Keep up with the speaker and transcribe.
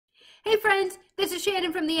Hey friends, this is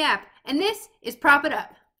Shannon from the app, and this is Prop It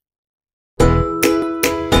Up.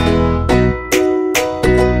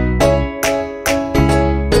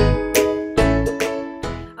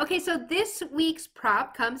 Okay, so this week's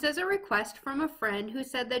prop comes as a request from a friend who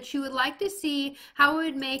said that she would like to see how I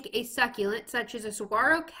would make a succulent, such as a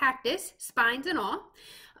saguaro cactus, spines and all.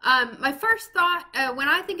 My first thought, when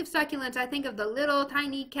I think of succulents, I think of the little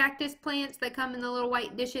tiny cactus plants that come in the little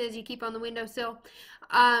white dishes you keep on the windowsill.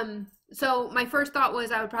 So my first thought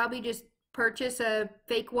was I would probably just purchase a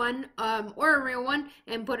fake one or a real one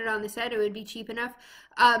and put it on the set. It would be cheap enough.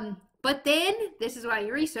 But then, this is why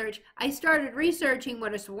you research, I started researching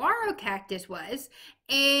what a saguaro cactus was,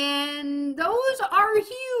 and those are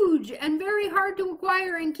huge and very hard to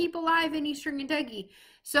acquire and keep alive in Eastern Kentucky.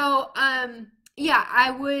 So, yeah, I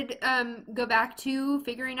would go back to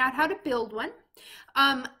figuring out how to build one.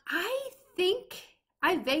 I think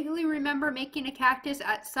I vaguely remember making a cactus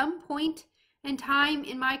at some point in time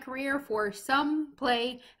in my career for some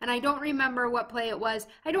play, and I don't remember what play it was.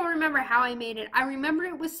 I don't remember how I made it. I remember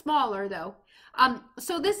it was smaller though.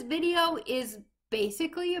 So this video is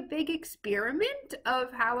basically a big experiment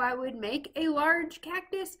of how I would make a large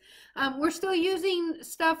cactus. We're still using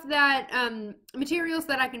stuff that materials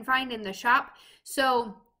that I can find in the shop.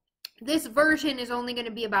 So this version is only going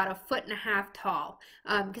to be about 1.5 feet tall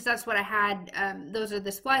because that's what I had. Those are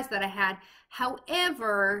the supplies that I had.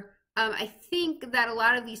 However, I think that a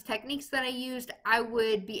lot of these techniques that I used, I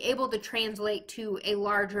would be able to translate to a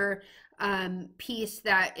larger piece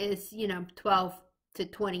that is, 12 to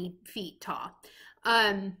 20 feet tall.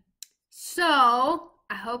 So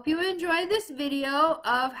I hope you enjoy this video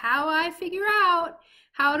of how I figure out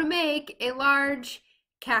how to make a large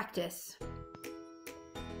cactus.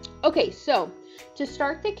 Okay, so to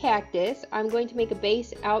start the cactus, I'm going to make a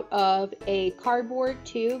base out of a cardboard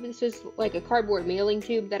tube. This is like a cardboard mailing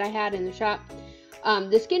tube that I had in the shop.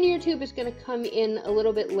 The skinnier tube is going to come in a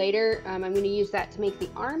little bit later. I'm going to use that to make the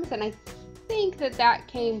arms, and I think that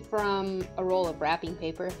came from a roll of wrapping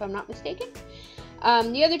paper, if I'm not mistaken.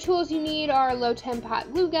 The other tools you need are a low temp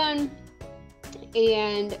hot glue gun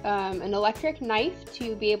and an electric knife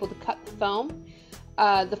to be able to cut the foam.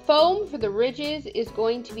 The foam for the ridges is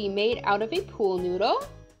going to be made out of a pool noodle.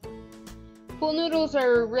 Pool noodles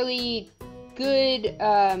are really good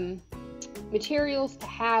materials to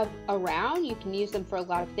have around. You can use them for a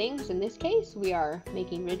lot of things. In this case, we are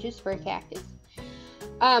making ridges for a cactus.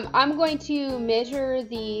 I'm going to measure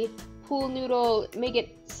the pool noodle, make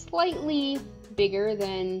it slightly bigger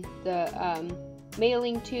than the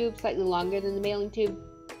mailing tube, slightly longer than the mailing tube,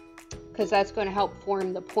 because that's going to help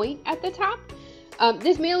form the point at the top.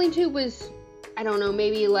 This mailing tube was, I don't know,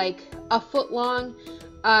 maybe like 1 foot long,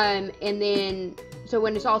 and then, so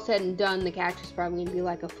when it's all said and done, the cactus is probably going to be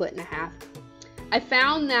like 1.5 feet. I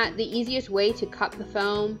found that the easiest way to cut the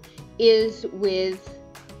foam is with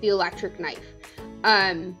the electric knife.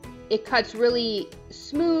 It cuts really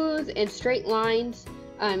smooth and straight lines.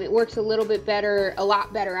 It works a little bit better, a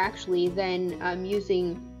lot better actually, than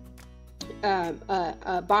using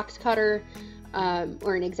a box cutter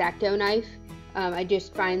or an X-Acto knife. I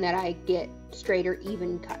just find that I get straighter,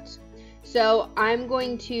 even cuts. So I'm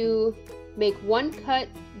going to make one cut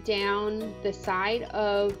down the side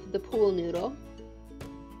of the pool noodle.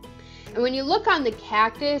 And when you look on the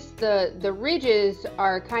cactus, the ridges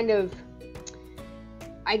are kind of,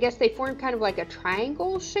 I guess they form kind of like a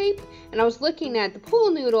triangle shape. And I was looking at the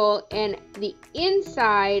pool noodle, and the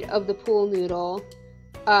inside of the pool noodle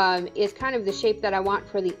is kind of the shape that I want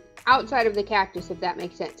for the outside of the cactus, if that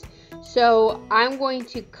makes sense. So I'm going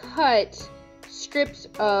to cut strips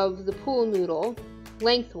of the pool noodle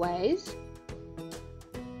lengthways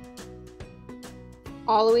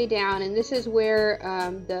all the way down, and this is where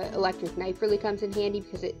the electric knife really comes in handy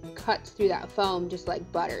because it cuts through that foam just like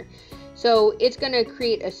butter. So it's going to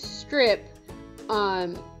create a strip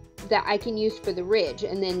that I can use for the ridge,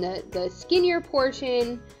 and then the skinnier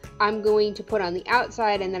portion I'm going to put on the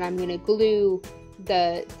outside, and then I'm going to glue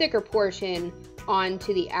the thicker portion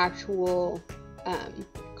onto the actual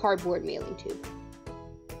cardboard mailing tube.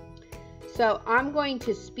 So I'm going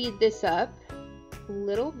to speed this up a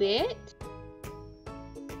little bit.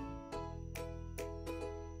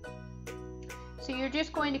 So you're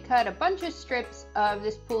just going to cut a bunch of strips of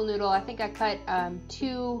this pool noodle. I think I cut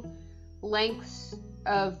 2 lengths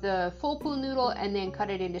of the full pool noodle and then cut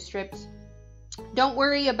it into strips. Don't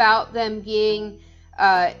worry about them being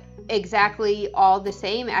exactly all the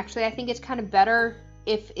same. Actually, I think it's kind of better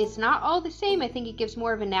if it's not all the same. I think it gives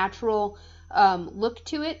more of a natural look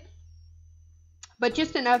to it, but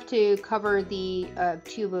just enough to cover the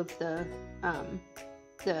tube of the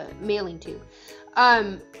mailing tube.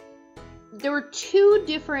 there were two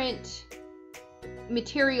different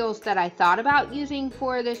materials that I thought about using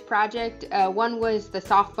for this project. One was the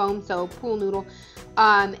soft foam, so pool noodle,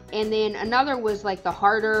 and then another was like the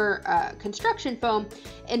harder construction foam,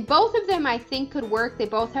 and both of them I think could work. They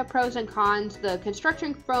both have pros and cons. The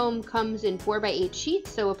construction foam comes in 4x8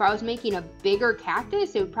 sheets, so if I was making a bigger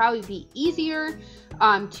cactus, it would probably be easier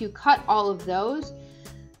to cut all of those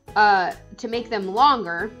to make them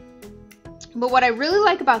longer. But what I really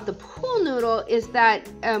like about the pool noodle is that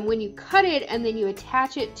when you cut it and then you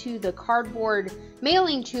attach it to the cardboard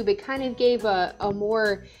mailing tube, it kind of gave a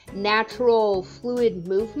more natural fluid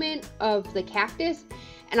movement of the cactus.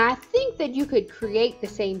 And I think that you could create the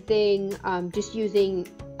same thing just using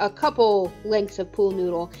a couple lengths of pool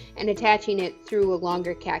noodle and attaching it through a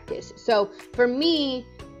longer cactus. So for me,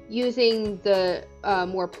 using the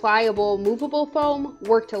more pliable, movable foam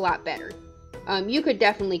worked a lot better. You could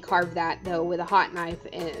definitely carve that though with a hot knife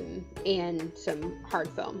and some hard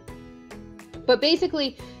foam. But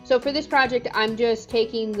basically, so for this project, I'm just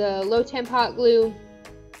taking the low temp hot glue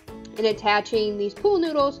and attaching these pool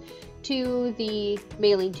noodles to the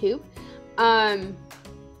mailing tube.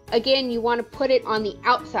 Again, you want to put it on the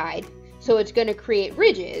outside, so it's going to create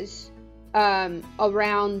ridges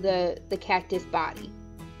around the cactus body.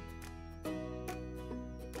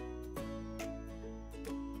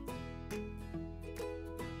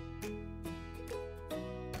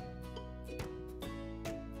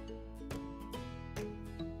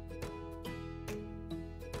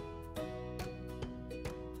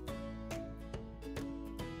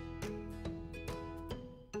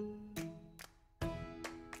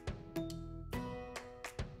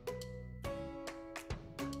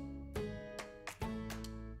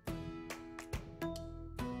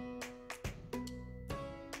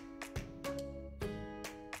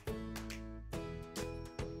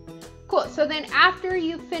 Cool, so then after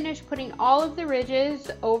you finish putting all of the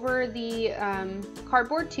ridges over the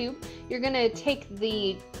cardboard tube, you're gonna take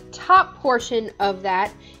the top portion of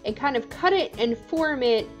that and kind of cut it and form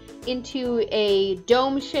it into a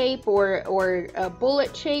dome shape or a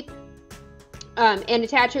bullet shape, and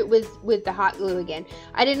attach it with the hot glue again.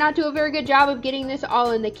 I did not do a very good job of getting this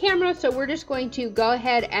all in the camera, so we're just going to go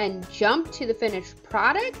ahead and jump to the finished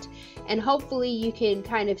product, and hopefully you can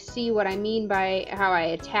kind of see what I mean by how I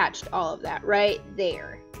attached all of that right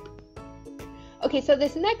there. Okay, so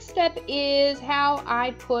this next step is how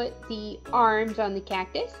I put the arms on the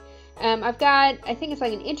cactus. I've got, I think it's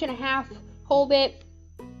like 1.5 inch hole bit,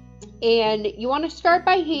 and you want to start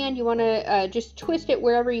by hand. You want to just twist it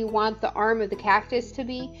wherever you want the arm of the cactus to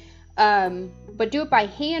be, but do it by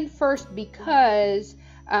hand first, because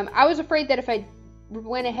I was afraid that if I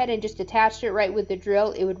went ahead and just attached it right with the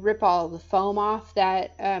drill, it would rip all the foam off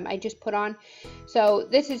that I just put on. So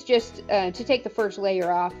this is just to take the first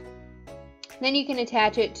layer off. Then you can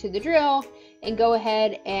attach it to the drill and go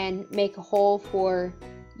ahead and make a hole for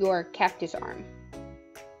your cactus arm.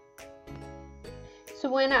 So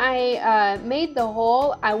when I made the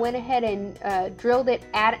hole, I went ahead and drilled it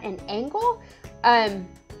at an angle.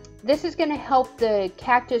 This is going to help the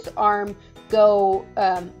cactus arm go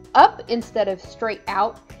up instead of straight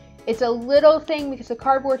out. It's a little thing because the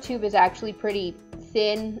cardboard tube is actually pretty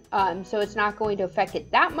thin, so it's not going to affect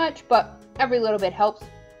it that much, but every little bit helps.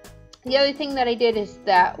 The other thing that I did is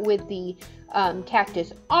that with the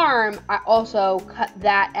cactus arm, I also cut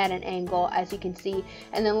that at an angle, as you can see,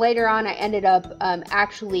 and then later on I ended up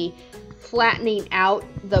actually flattening out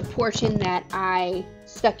the portion that I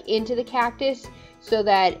stuck into the cactus so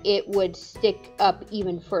that it would stick up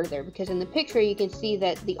even further, because in the picture you can see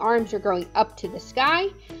that the arms are growing up to the sky.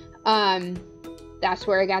 That's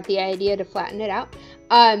where I got the idea to flatten it out.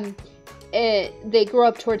 They grow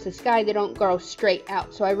up towards the sky, they don't grow straight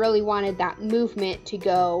out, so I really wanted that movement to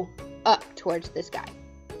go up towards the sky.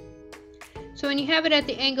 So when you have it at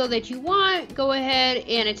the angle that you want, go ahead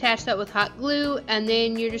and attach that with hot glue, and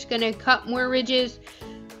then you're just going to cut more ridges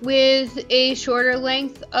with a shorter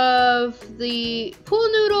length of the pool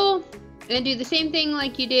noodle and do the same thing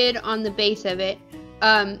like you did on the base of it.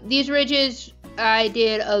 These ridges I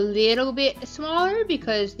did a little bit smaller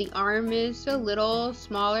because the arm is a little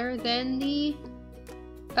smaller than the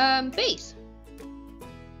base.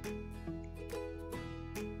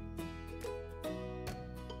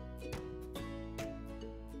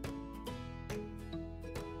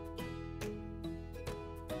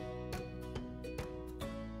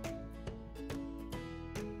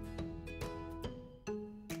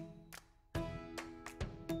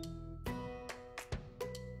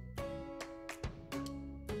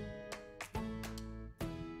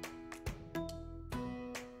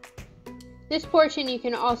 this portion you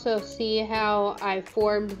can also see how I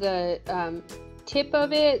formed the tip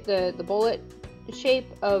of it, the bullet shape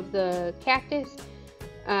of the cactus.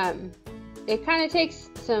 It kind of takes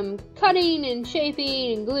some cutting and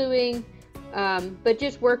shaping and gluing, but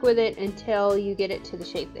just work with it until you get it to the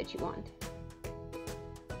shape that you want.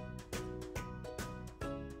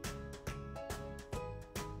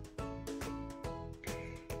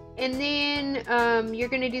 And then you're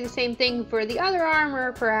going to do the same thing for the other arm,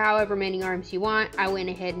 or for however many arms you want. I went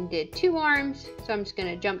ahead and did 2 arms, so I'm just going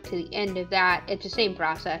to jump to the end of that. It's the same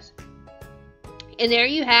process. And there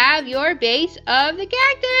you have your base of the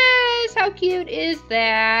cactus. How cute is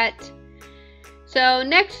that? So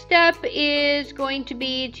next step is going to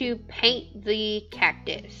be to paint the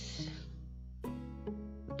cactus.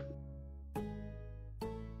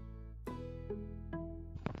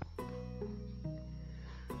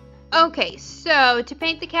 Okay, so to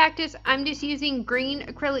paint the cactus, I'm just using green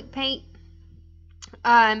acrylic paint.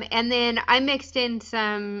 And then I mixed in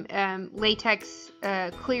some latex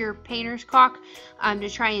clear painter's caulk to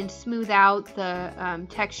try and smooth out the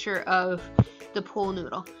texture of the pool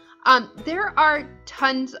noodle. There are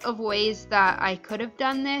tons of ways that I could have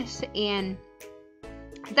done this, and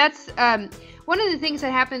that's one of the things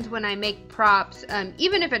that happens when I make props.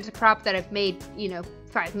 Even if it's a prop that I've made,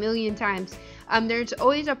 5 million times, there's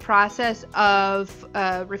always a process of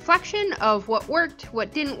reflection of what worked,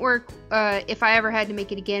 what didn't work, if I ever had to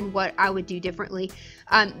make it again, what I would do differently.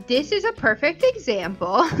 This is a perfect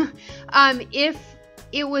example. If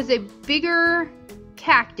it was a bigger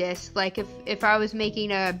cactus, like if I was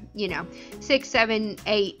making a 6, 7,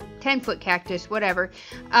 8, 10-foot cactus, whatever,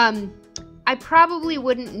 I probably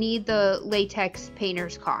wouldn't need the latex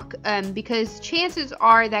painter's caulk, because chances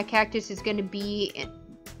are that cactus is going to be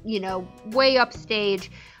way upstage,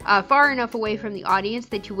 far enough away from the audience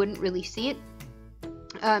that you wouldn't really see it,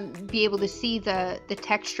 be able to see the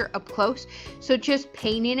texture up close. So just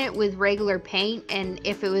painting it with regular paint, and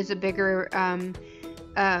if it was a bigger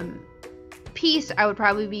piece, I would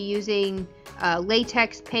probably be using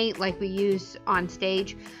latex paint like we use on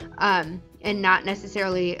stage, and not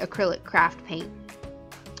necessarily acrylic craft paint.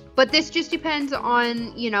 But this just depends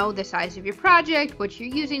on, the size of your project, what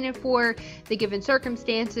you're using it for, the given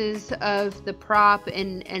circumstances of the prop,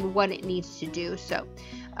 and what it needs to do. So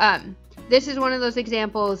this is one of those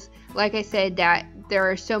examples, like I said, that there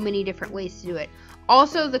are so many different ways to do it.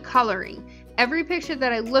 Also, the coloring. Every picture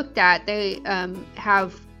that I looked at, they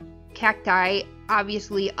have cacti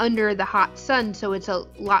obviously under the hot sun, so it's a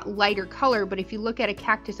lot lighter color. But if you look at a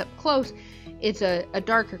cactus up close, it's a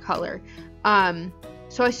darker color.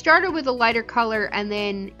 So I started with a lighter color, and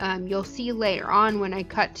then you'll see later on when I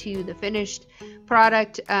cut to the finished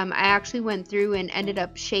product, I actually went through and ended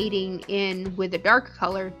up shading in with a darker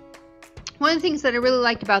color. One of the things that I really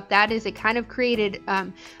liked about that is it kind of created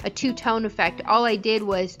a two-tone effect. All I did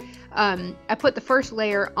was I put the first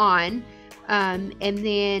layer on, and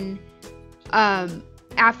then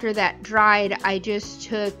after that dried, I just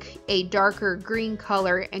took a darker green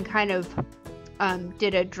color and kind of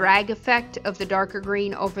did a drag effect of the darker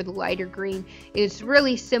green over the lighter green. It's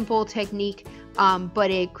really simple technique, but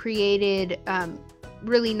it created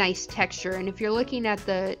really nice texture. And if you're looking at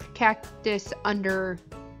the cactus under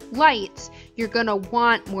lights, you're gonna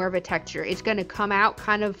want more of a texture. It's gonna come out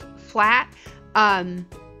kind of flat,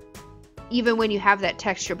 even when you have that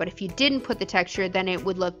texture. But if you didn't put the texture, then it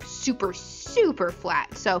would look super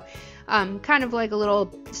flat. So kind of like a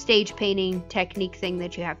little stage painting technique thing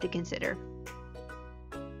that you have to consider.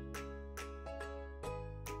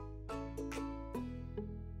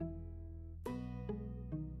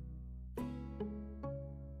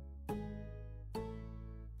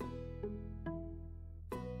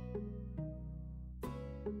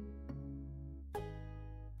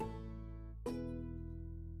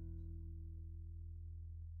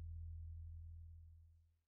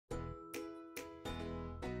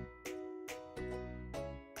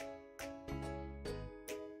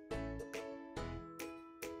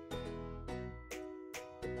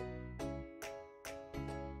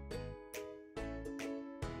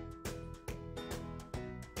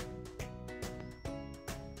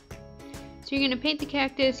 So you're going to paint the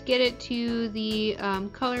cactus, get it to the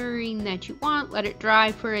coloring that you want, let it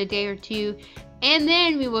dry for a day or two, and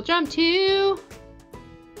then we will jump to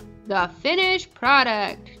the finished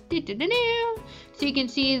product. So you can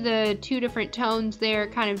see the 2 different tones there,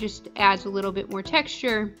 kind of just adds a little bit more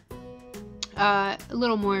texture, a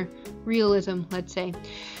little more realism, let's say.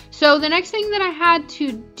 So the next thing that I had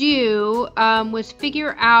to do was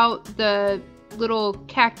figure out the little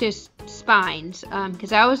cactus spines, because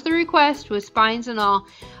that was the request, with spines and all.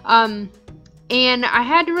 And I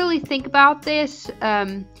had to really think about this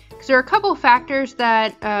because there are a couple factors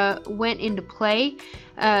that went into play.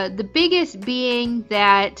 The biggest being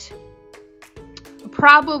that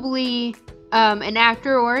probably an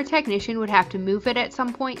actor or a technician would have to move it at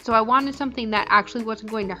some point. So I wanted something that actually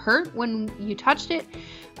wasn't going to hurt when you touched it.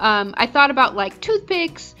 I thought about like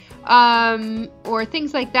toothpicks or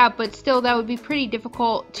things like that, but still that would be pretty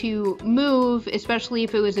difficult to move, especially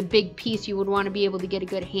if it was a big piece. You would want to be able to get a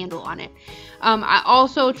good handle on it. I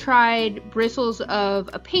also tried bristles of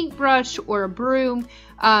a paintbrush or a broom,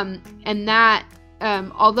 and that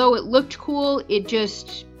although it looked cool, it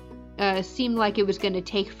just seemed like it was going to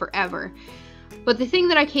take forever. But the thing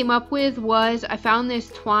that I came up with was I found this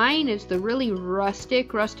twine. It's the really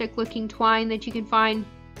rustic looking twine that you can find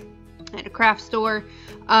at a craft store,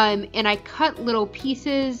 and I cut little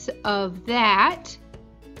pieces of that.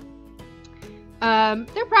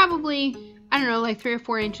 They're probably, I don't know, like 3 or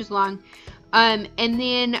 4 inches long, and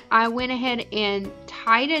then I went ahead and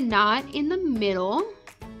tied a knot in the middle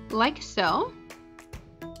like so.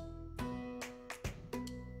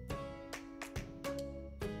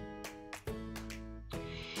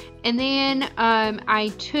 And then I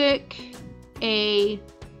took a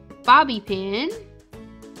bobby pin,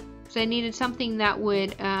 because I needed something that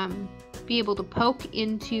would be able to poke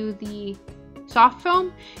into the soft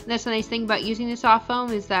foam. And that's the nice thing about using the soft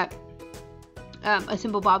foam, is that a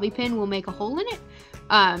simple bobby pin will make a hole in it.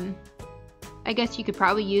 I guess you could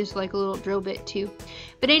probably use like a little drill bit too.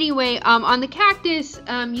 But anyway, on the cactus,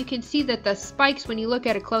 you can see that the spikes, when you look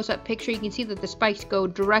at a close-up picture, you can see that the spikes go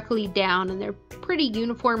directly down, and they're pretty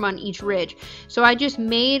uniform on each ridge. So I just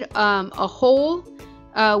made a hole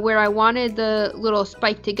where I wanted the little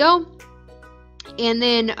spike to go. And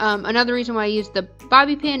then another reason why I used the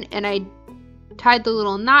bobby pin and I tied the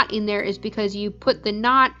little knot in there is because you put the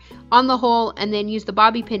knot on the hole and then use the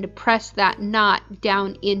bobby pin to press that knot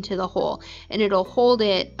down into the hole, and it'll hold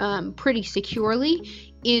it pretty securely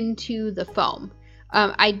into the foam.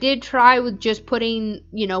 I did try with just putting,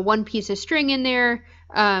 you know, one piece of string in there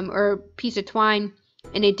or a piece of twine,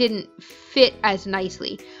 and it didn't fit as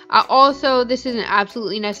nicely. Also, this isn't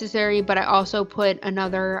absolutely necessary, but I also put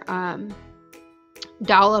another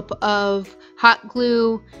dollop of hot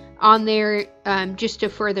glue on there just to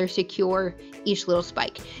further secure each little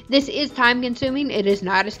spike. This is time consuming. It is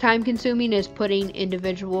not as time consuming as putting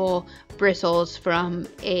individual bristles from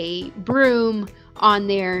a broom on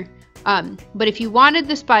there. But if you wanted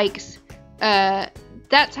the spikes,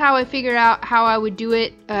 that's how I figured out how I would do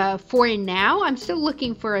it for now. I'm still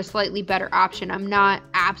looking for a slightly better option. I'm not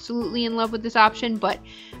absolutely in love with this option, but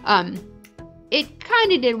it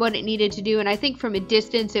kind of did what it needed to do, and I think from a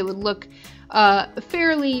distance it would look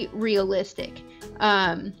fairly realistic.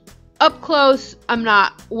 Up close, I'm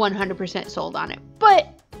not 100% sold on it,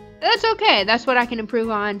 but that's okay. That's what I can improve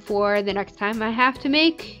on for the next time I have to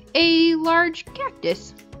make a large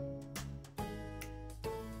cactus.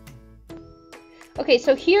 Okay,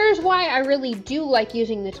 so here's why I really do like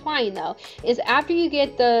using the twine though, is after you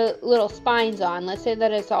get the little spines on, let's say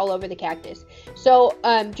that it's all over the cactus. So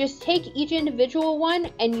just take each individual one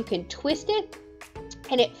and you can twist it,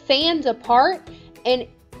 and it fans apart, and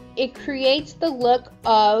it creates the look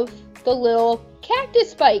of the little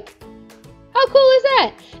cactus spike. How cool is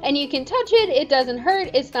that? And you can touch it, it doesn't hurt,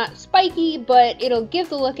 it's not spiky, but it'll give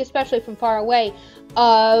the look, especially from far away,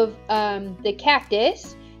 of the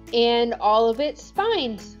cactus and all of its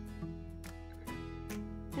spines.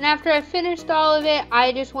 And after I finished all of it,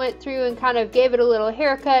 I just went through and kind of gave it a little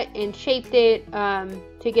haircut and shaped it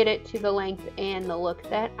to get it to the length and the look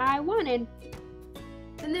that I wanted.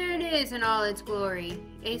 And there it is in all its glory.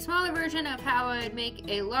 A smaller version of how I'd make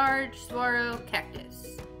a large saguaro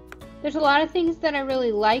cactus. There's a lot of things that I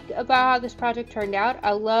really like about how this project turned out.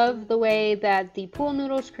 I love the way that the pool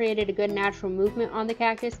noodles created a good natural movement on the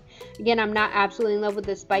cactus. Again, I'm not absolutely in love with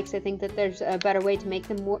the spikes. I think that there's a better way to make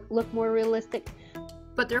them look more realistic.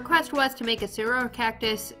 But the request was to make a saguaro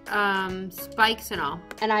cactus, spikes and all.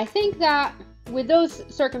 And I think that with those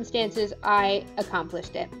circumstances, I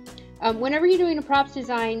accomplished it. Whenever you're doing a props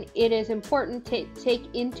design, it is important to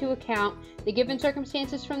take into account the given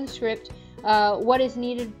circumstances from the script, what is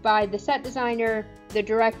needed by the set designer, the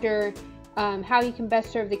director, how you can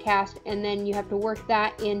best serve the cast, and then you have to work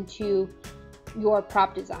that into your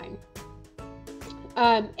prop design.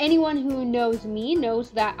 Anyone who knows me knows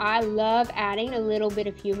that I love adding a little bit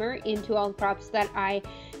of humor into all the props that I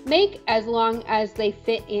make, as long as they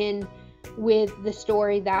fit in with the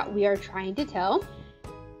story that we are trying to tell.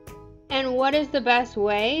 And what is the best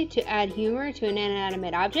way to add humor to an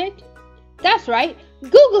inanimate object? That's right,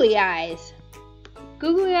 googly eyes!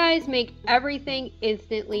 Googly eyes make everything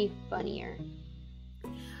instantly funnier.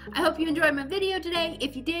 I hope you enjoyed my video today.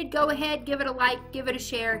 If you did, go ahead, give it a like, give it a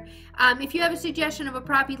share. If you have a suggestion of a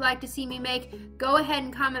prop you'd like to see me make, go ahead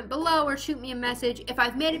and comment below or shoot me a message. If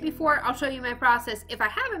I've made it before, I'll show you my process. If I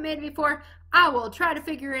haven't made it before, I will try to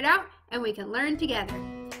figure it out and we can learn together.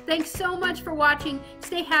 Thanks so much for watching.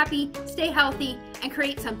 Stay happy, stay healthy, and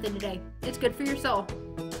create something today. It's good for your soul.